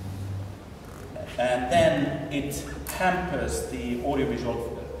 and then it hampers the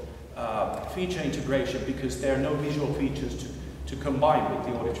audiovisual feature integration because there are no visual features to combine with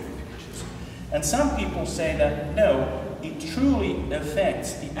the auditory features. And some people say that no, it truly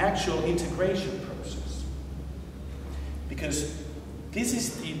affects the actual integration process, because this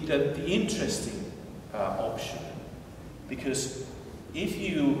is the interesting option. Because if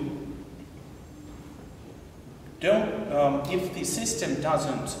you don't, if the system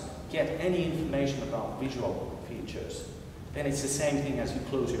doesn't get any information about visual features, then it's the same thing as you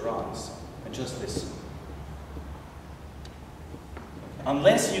close your eyes and just listen.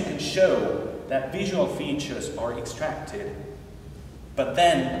 Unless you can show that visual features are extracted, but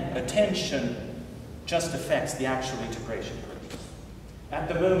then attention just affects the actual integration process. At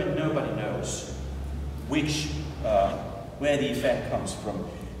the moment, nobody knows where the effect comes from.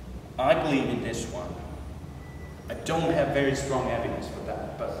 I believe in this one. I don't have very strong evidence for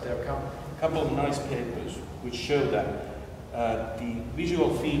that, but there are a couple of nice papers which show that the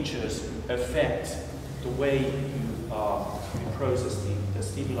visual features affect the way you process the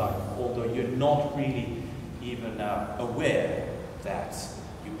stimuli, although you're not really even aware that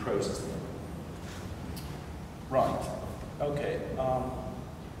you process them. Right, okay,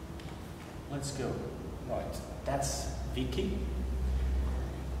 let's go. Right, that's Vicky,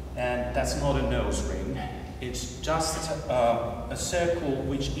 and that's not a nose ring. It's just a circle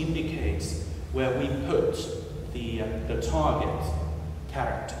which indicates where we put the target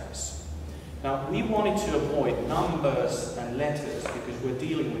characters. Now, we wanted to avoid numbers and letters because we're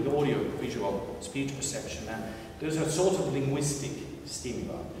dealing with audio-visual speech perception, and those are sort of linguistic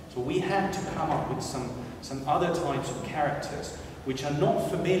stimuli. So we had to come up with some other types of characters which are not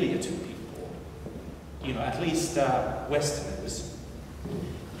familiar to people, you know, at least Westerners.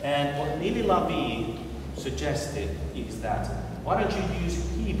 And what Lili Lavi suggested is that, why don't you use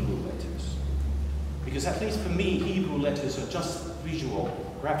Hebrew letters? Because at least for me, Hebrew letters are just visual,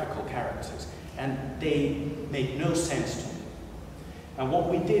 graphical characters, and they make no sense to me. And what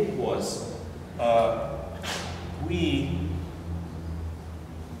we did was, we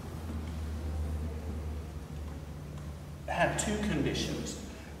had two conditions.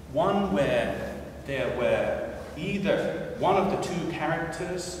 One where there were either one of the two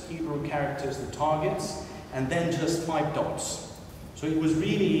characters, Hebrew characters, the targets, and then just 5 dots. So it was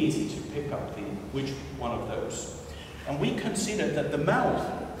really easy to pick up which one of those. And we considered that the mouth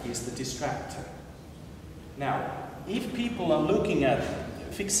is the distractor. Now, if people are looking at,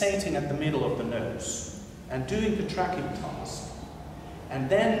 fixating at the middle of the nose and doing the tracking task, and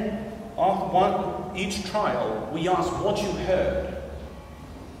then after each trial we ask what you heard.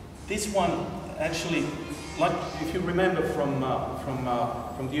 This one actually, like if you remember from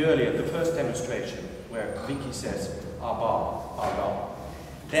the earlier, the first demonstration where Vicky says "aba, aga,"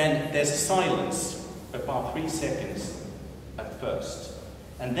 then there's a silence about 3 seconds at first,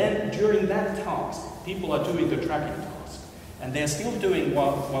 and then during that task, people are doing the tracking task, and they're still doing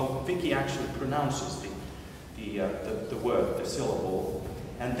while Vicky actually pronounces the word, the syllable,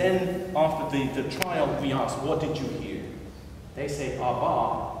 And then after the trial, we asked, what did you hear? They say,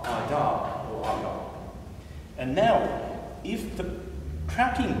 aba, ada, or aga. And now, if the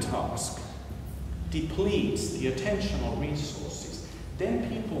tracking task depletes the attentional resources, then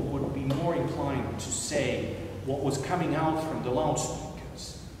people would be more inclined to say what was coming out from the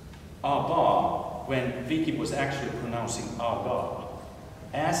loudspeakers, aba, when Vicky was actually pronouncing aga,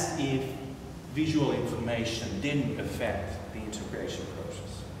 as if visual information didn't affect the integration process.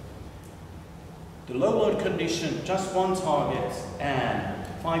 The low load condition, just one target and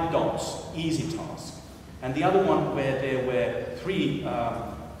 5 dots, easy task. And the other one where there were three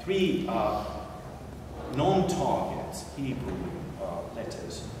non-target Hebrew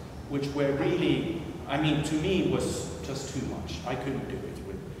letters, which were really, I mean, to me was just too much. I couldn't do it.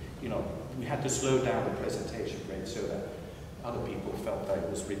 We had to slow down the presentation rate so that other people felt that it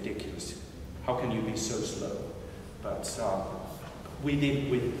was ridiculous. How can you be so slow? But we did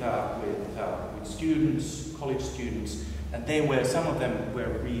with students, college students, and some of them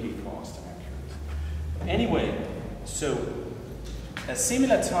were really fast and accurate. Anyway, so a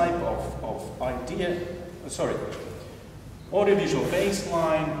similar type of audiovisual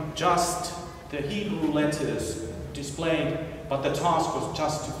baseline, just the Hebrew letters displayed, but the task was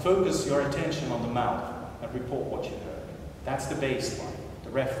just to focus your attention on the mouth and report what you heard. That's the baseline, the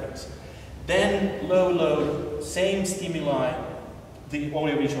reference. Then low load, same stimuli, the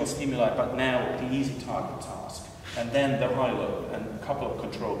audiovisual stimuli, but now the easy target task. And then the high load and a couple of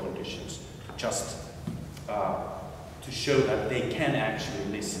control conditions, just to show that they can actually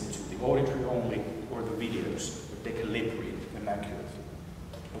listen to the auditory only or the videos, but they can lip read immaculately.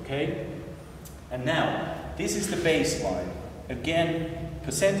 Okay? And now, this is the baseline. Again,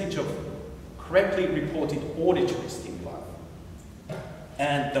 percentage of correctly reported auditory stimuli.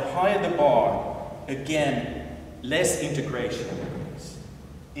 And the higher the bar, again, less integration happens.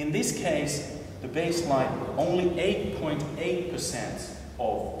 In this case, the baseline, only 8.8%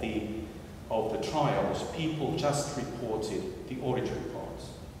 of the trials, people just reported the auditory parts.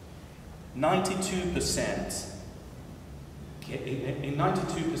 92%, in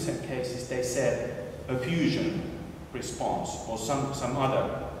 92% cases, they said a fusion response or some other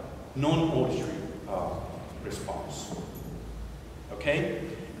non-auditory response. Okay?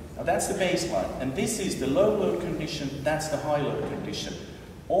 Now that's the baseline. And this is the low load condition, that's the high load condition.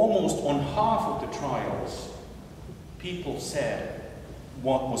 Almost on half of the trials, people said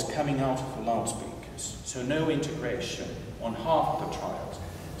what was coming out of the loudspeakers. So no integration on half of the trials.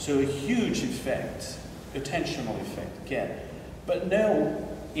 So a huge effect, attentional effect again, but no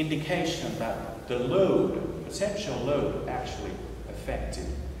indication that the load, perceptual load, actually affected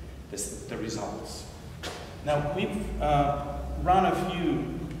the results. Now we've run a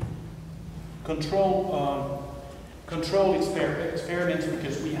few control experiments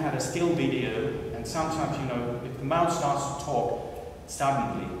because we had a still video, and sometimes, if the mouth starts to talk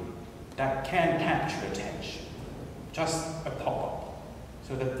suddenly, that can capture attention. Just a pop-up,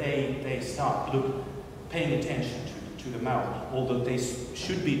 so that they start paying attention to the mouth, although they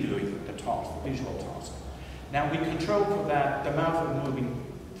should be doing the task, the visual task. Now we control for that, the mouth is moving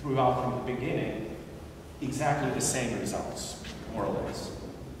throughout from the beginning, exactly the same results, more or less.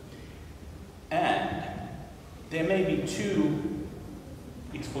 And there may be two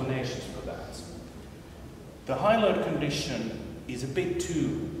explanations for that. The high load condition is a bit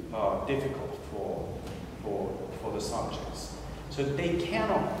too difficult for the subjects. So they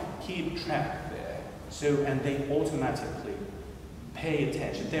cannot keep track there. And they automatically pay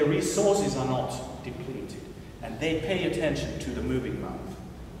attention. Their resources are not depleted. And they pay attention to the moving mouth,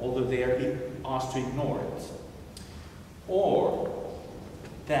 although they are asked to ignore it. Or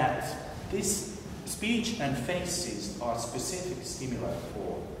that this speech and faces are specific stimuli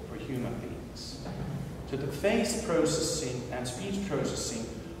for human beings. So the face processing and speech processing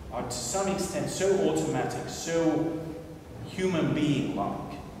are to some extent so automatic, so human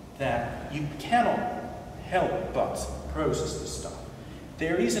being-like, that you cannot help but process the stuff.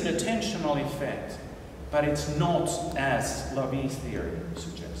 There is an attentional effect, but it's not as Lavine's theory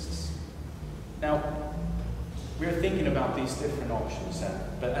suggests. Now, we're thinking about these different options,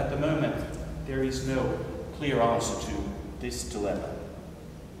 but at the moment, there is no clear answer to this dilemma.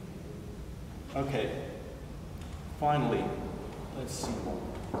 Okay, finally, let's see what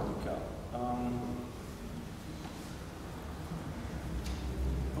we got.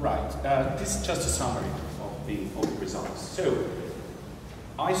 This is just a summary of the results. So,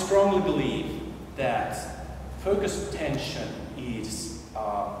 I strongly believe that focused attention is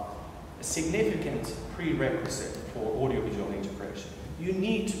a significant prerequisite for audiovisual integration. You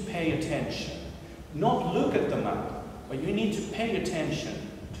need to pay attention, not look at the map, but you need to pay attention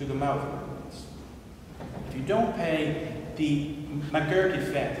to the mouth movements. If you don't pay, the McGurk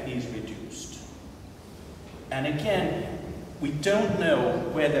effect is reduced. And again, we don't know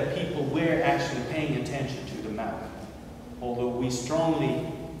whether people were actually paying attention to the mouth, although we strongly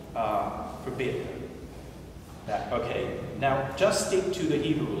forbid that. Okay, now just stick to the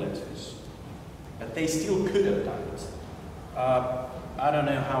Hebrew letters, but they still could have done it. I don't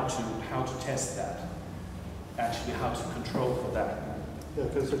know how to test that. Actually, how to control for that. Yeah, I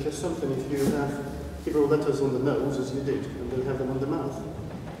can suggest something. If you have Hebrew letters on the nose, as you did, and then have them on the mouth.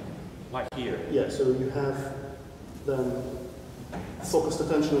 Like here. Yeah, so you have them focused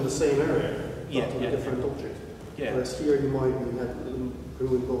attention on the same area, Yeah, not on yeah, a different object. Yeah. Whereas here you might be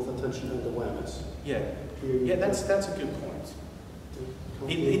ruin both attention and awareness. Yeah. Here you Yeah, that's a good point.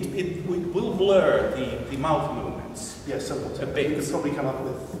 It will blur the mouth movements. Yeah, somewhat. A bit. You could probably come up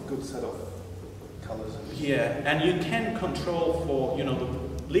with a good set of colors. Yeah, and you can control for, you know, the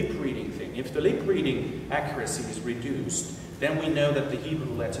lip reading thing. If the lip reading accuracy is reduced, then we know that the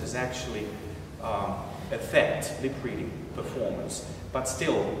Hebrew letters actually affect lip reading performance. But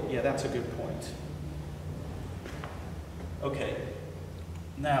still, yeah, that's a good point. Okay,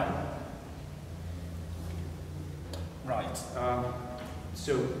 now, right,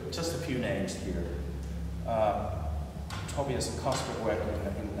 so just a few names here. Tobias and Kasper work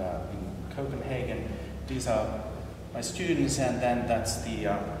in Copenhagen. These are my students, and then that's the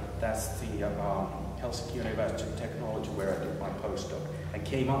Helsinki University of Technology where I did my postdoc. I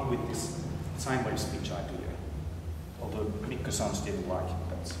came up with this sine wave speech idea, although Mikko Sons didn't like it,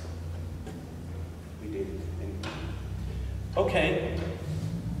 but we did it anyway. Okay,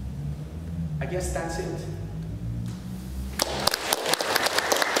 I guess that's it.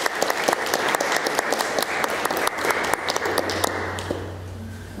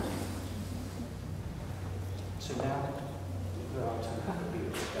 So now,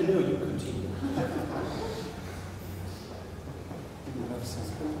 no, you continue.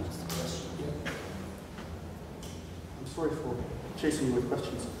 I'm sorry for chasing you with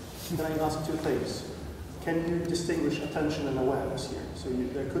questions. Can I ask two things? Can you distinguish attention and awareness here? So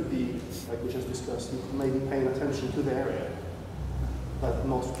there could be, like we just discussed, you may be paying attention to the area, but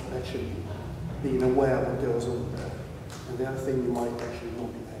not actually being aware of what goes on there. And the other thing, you might actually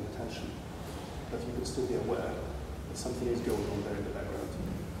not be paying attention, but you can still be aware that something is going on there in the background.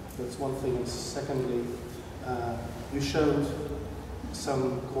 That's one thing. And secondly, you showed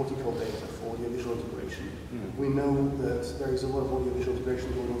some cortical data for audiovisual integration. We know that there is a lot of audiovisual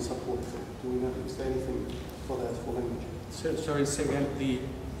integration going on subcortical. Do we know, is there anything for that for language? So, sorry, say again, we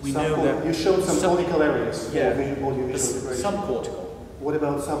Subcortical. know that... You showed some cortical areas for yeah, audiovisual integration. subcortical. What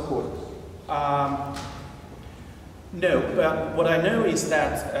about subcortical? No, but what I know is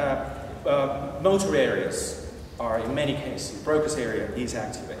that motor areas are, in many cases, Broca's area is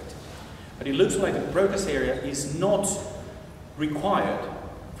activated. But it looks like the Broca's area is not required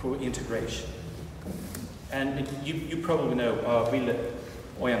for integration. And you probably know Ville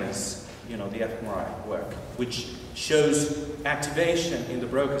Ojanen's, you know, the fMRI work, which shows activation in the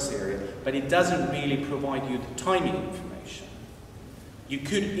Broca's area, but it doesn't really provide you the timing information. You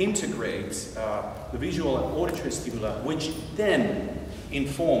could integrate the visual and auditory stimuli, which then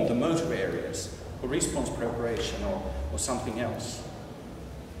inform the motor areas for response preparation or something else.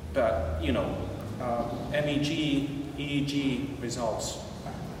 But, you know, MEG, EEG results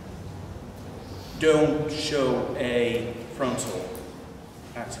don't show a frontal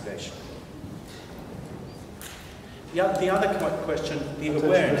activation. The other question, the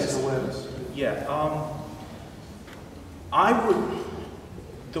awareness. Yeah,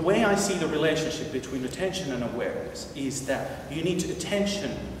 the way I see the relationship between attention and awareness is that you need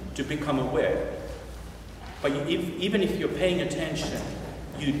attention to become aware. But even if you're paying attention,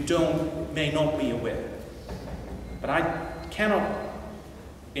 you may not be aware. But I cannot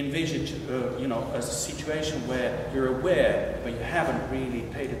envisage, you know, a situation where you're aware, but you haven't really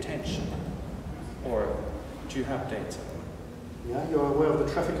paid attention. Or do you have data? Yeah, you're aware of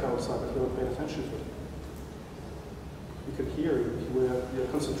the traffic outside, but you don't pay attention to it. You could hear it, you're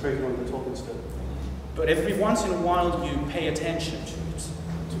concentrating on the talk instead. But every once in a while you pay attention to it.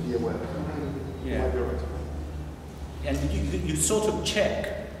 To be aware. Yeah. You might be right. And you sort of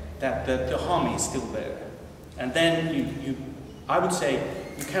check that the hum is still there. And then I would say,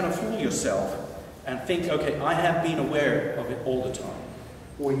 you cannot fool yourself and think, okay, I have been aware of it all the time.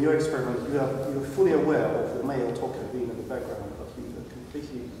 Or in your experiment, you're fully aware of the male talker being in the background, but you're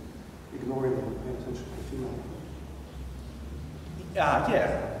completely ignoring him and paying attention to the female.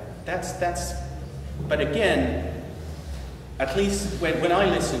 Yeah, that's. But again, at least when I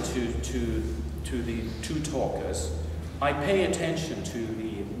listen to the two talkers, I pay attention to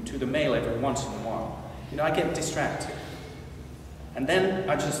the the male every once in a while, you know, I get distracted. And then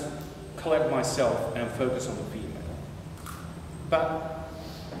I just collect myself and focus on the female. But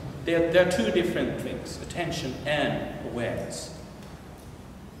there are two different things, attention and awareness.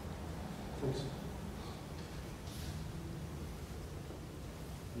 Thanks.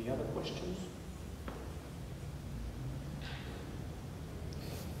 Any other questions?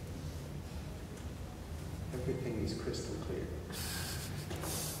 Everything is crystal clear.